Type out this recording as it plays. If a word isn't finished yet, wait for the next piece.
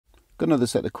Got another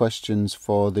set of questions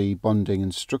for the bonding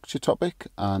and structure topic,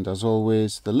 and as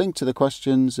always the link to the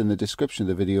questions in the description of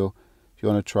the video if you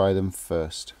want to try them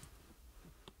first.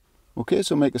 Okay,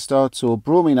 so make a start. So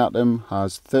bromine atom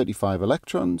has 35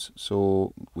 electrons,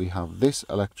 so we have this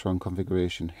electron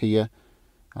configuration here,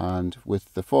 and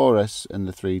with the 4s and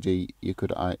the 3d you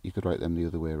could write them the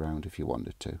other way around if you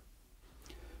wanted to.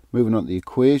 Moving on to the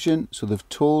equation, so they've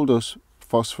told us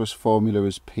phosphorus formula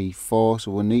is P4,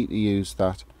 so we'll need to use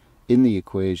that in the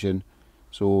equation.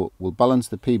 So we'll balance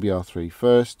the PBr3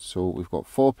 first, so we've got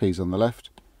 4 P's on the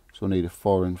left, so we'll need a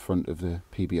 4 in front of the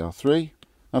PBr3.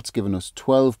 That's given us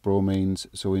 12 bromines,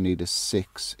 so we need a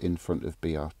 6 in front of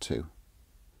Br2.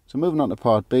 So moving on to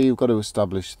part B, we've got to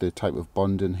establish the type of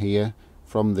bonding here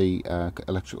from the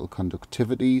electrical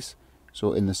conductivities.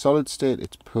 So in the solid state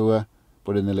it's poor,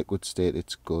 but in the liquid state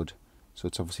it's good. So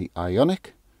it's obviously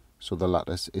ionic, so the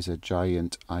lattice is a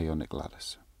giant ionic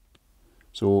lattice.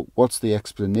 So what's the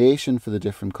explanation for the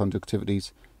different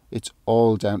conductivities? It's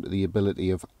all down to the ability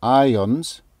of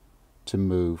ions to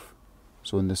move.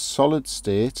 So in the solid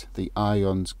state the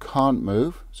ions can't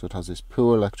move, so it has this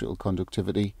poor electrical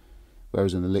conductivity,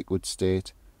 whereas in the liquid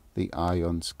state the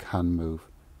ions can move.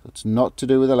 So it's not to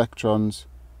do with electrons,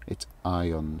 it's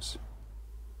ions.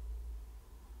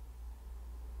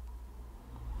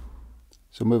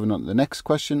 So moving on to the next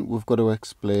question, we've got to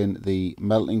explain the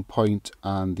melting point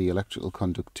and the electrical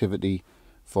conductivity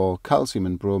for calcium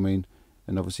and bromine,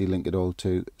 and obviously link it all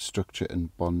to structure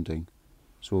and bonding.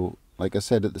 So like I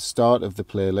said at the start of the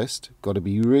playlist, got to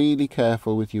be really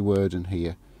careful with your wording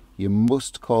here. You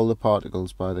must call the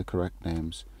particles by the correct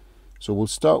names. So we'll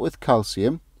start with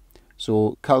calcium.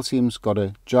 So calcium's got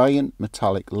a giant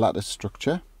metallic lattice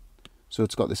structure. So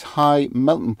it's got this high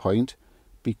melting point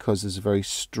because there's a very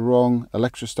strong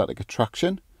electrostatic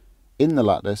attraction in the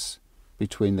lattice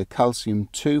between the calcium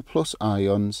 2 plus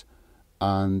ions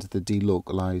and the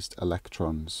delocalized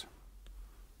electrons.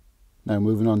 Now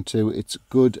moving on to its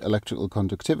good electrical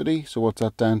conductivity. So what's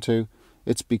that down to?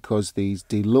 It's because these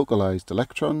delocalized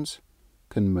electrons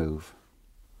can move.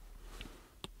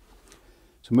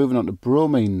 So moving on to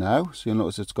bromine now. So you'll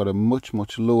notice it's got a much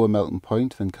lower melting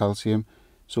point than calcium.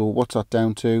 So what's that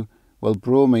down to? Well,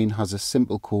 bromine has a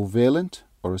simple covalent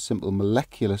or a simple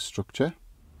molecular structure,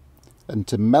 and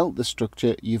to melt the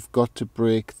structure you've got to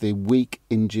break the weak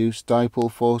induced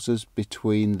dipole forces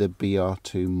between the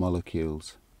Br2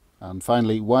 molecules. And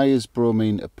finally, why is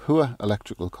bromine a poor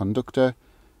electrical conductor?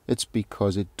 It's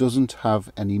because it doesn't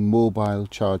have any mobile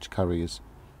charge carriers.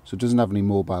 So it doesn't have any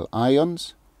mobile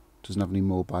ions, doesn't have any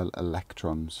mobile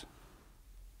electrons.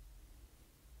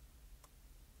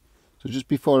 So just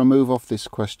before I move off this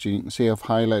question, you can see I've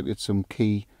highlighted some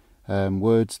key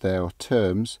words there, or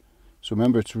terms. So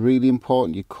remember, it's really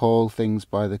important you call things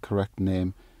by the correct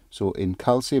name. So in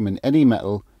calcium, in any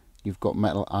metal, you've got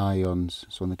metal ions.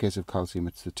 So in the case of calcium,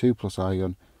 it's the 2 plus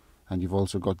ion, and you've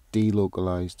also got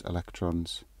delocalized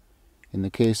electrons. In the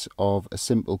case of a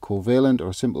simple covalent or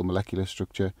a simple molecular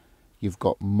structure, you've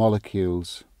got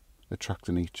molecules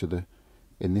attracting each other,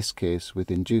 in this case with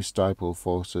induced dipole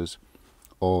forces,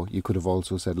 or you could have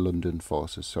also said London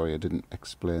forces. Sorry, I didn't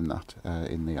explain that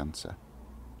in the answer.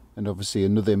 And obviously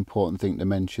another important thing to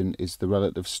mention is the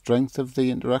relative strength of the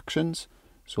interactions.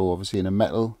 So obviously in a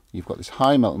metal you've got this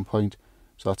high melting point,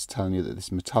 so that's telling you that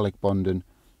this metallic bonding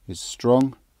is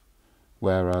strong,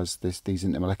 whereas these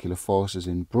intermolecular forces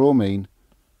in bromine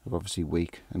are obviously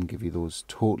weak and give you those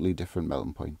totally different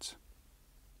melting points.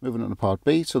 Moving on to part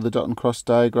B, so the dot and cross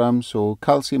diagram. So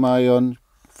calcium ion,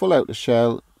 full outer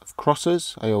shell of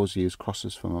crosses. I always use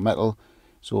crosses for my metal.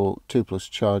 So 2 plus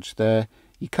charge there.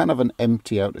 You can have an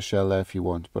empty outer shell there if you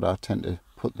want, but I tend to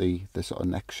put the sort of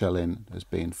next shell in as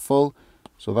being full.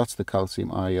 So that's the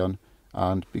calcium ion,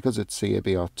 and because it's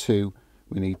CaBr2,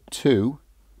 we need 2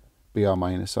 Br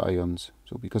minus ions.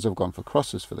 So because I've gone for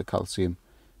crosses for the calcium,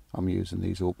 I'm using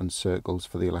these open circles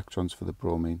for the electrons for the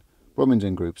bromine. Bromine's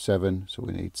in group 7, so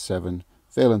we need 7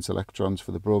 valence electrons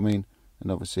for the bromine,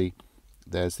 and obviously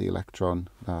there's the electron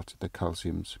that the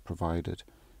calcium's provided,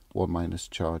 1 minus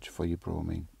charge for your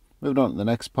bromine. Moving on to the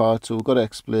next part, so we've got to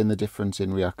explain the difference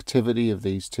in reactivity of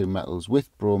these two metals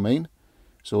with bromine.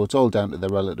 So it's all down to the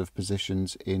relative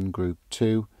positions in group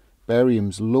 2.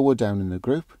 Barium's lower down in the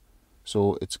group,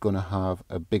 so it's going to have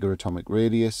a bigger atomic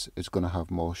radius, it's going to have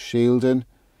more shielding,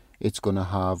 it's going to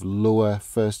have lower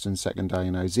first and second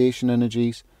ionization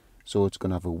energies, so it's going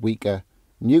to have a weaker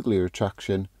nuclear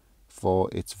attraction for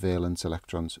its valence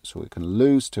electrons, so it can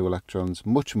lose 2 electrons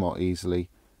much more easily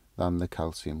than the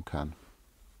calcium can.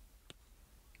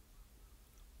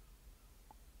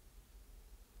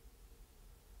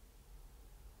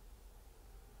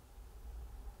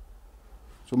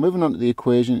 So moving on to the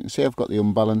equation, you can see I've got the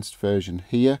unbalanced version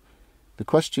here. The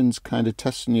question's kind of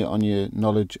testing you on your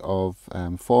knowledge of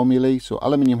formulae. So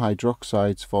aluminium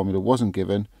hydroxide's formula wasn't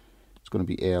given. It's going to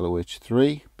be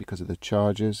AlOH3 because of the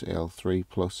charges, Al3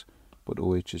 plus, but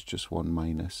OH is just 1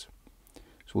 minus.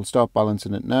 So we'll start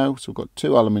balancing it now. So we've got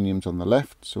 2 aluminiums on the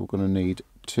left, so we're going to need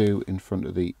 2 in front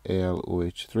of the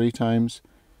AlOH3 times.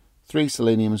 3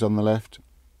 seleniums on the left,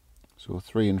 so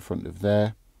 3 in front of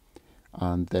there.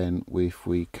 And then if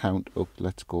we count up,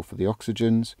 let's go for the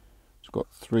oxygens. So we've got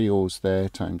 3 O's there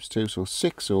times 2, so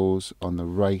 6 O's on the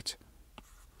right.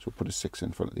 So we'll put a 6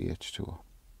 in front of the H2O.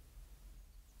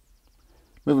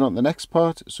 Moving on to the next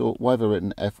part, so why have I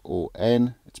written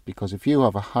FON? It's because if you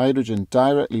have a hydrogen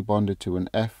directly bonded to an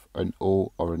F, an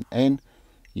O or an N,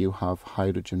 you have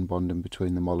hydrogen bonding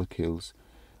between the molecules,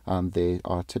 and they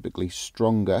are typically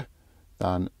stronger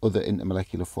than other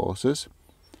intermolecular forces.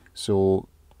 So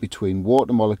between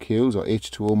water molecules or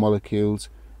H2O molecules,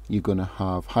 you're going to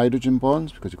have hydrogen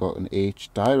bonds because you've got an H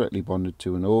directly bonded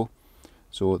to an O.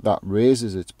 So that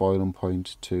raises its boiling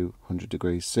point to 100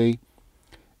 degrees C.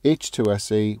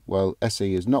 H2SE, well,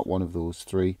 Se is not one of those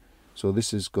 3. So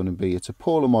this is going to be, it's a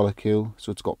polar molecule,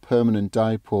 so it's got permanent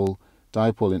dipole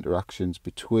interactions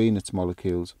between its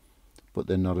molecules, but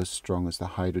they're not as strong as the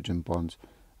hydrogen bonds,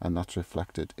 and that's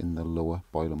reflected in the lower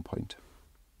boiling point.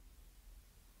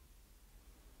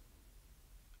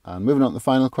 And moving on to the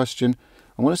final question,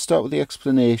 I'm going to start with the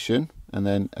explanation and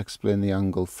then explain the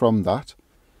angle from that.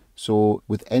 So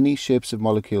with any shapes of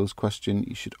molecules question,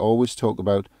 you should always talk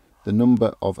about the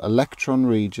number of electron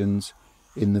regions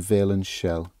in the valence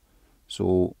shell.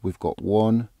 So we've got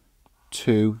 1,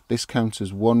 2, this counts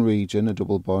as one region, a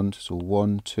double bond, so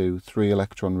 1, 2, 3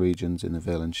 electron regions in the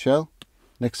valence shell.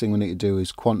 Next thing we need to do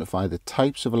is quantify the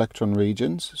types of electron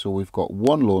regions. So we've got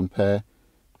 1 lone pair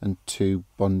and 2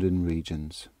 bonding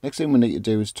regions. Next thing we need to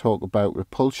do is talk about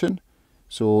repulsion.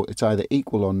 So it's either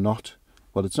equal or not.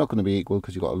 Well, it's not going to be equal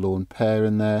because you've got a lone pair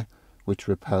in there, which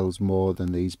repels more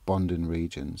than these bonding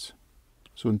regions.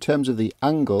 So in terms of the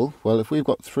angle, well, if we've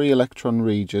got 3 electron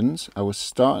regions, our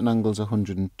starting angle is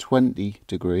 120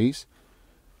 degrees,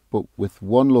 but with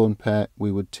 1 lone pair,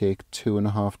 we would take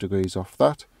 2.5 off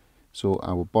that. So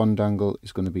our bond angle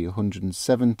is going to be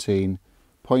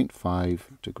 117.5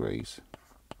 degrees.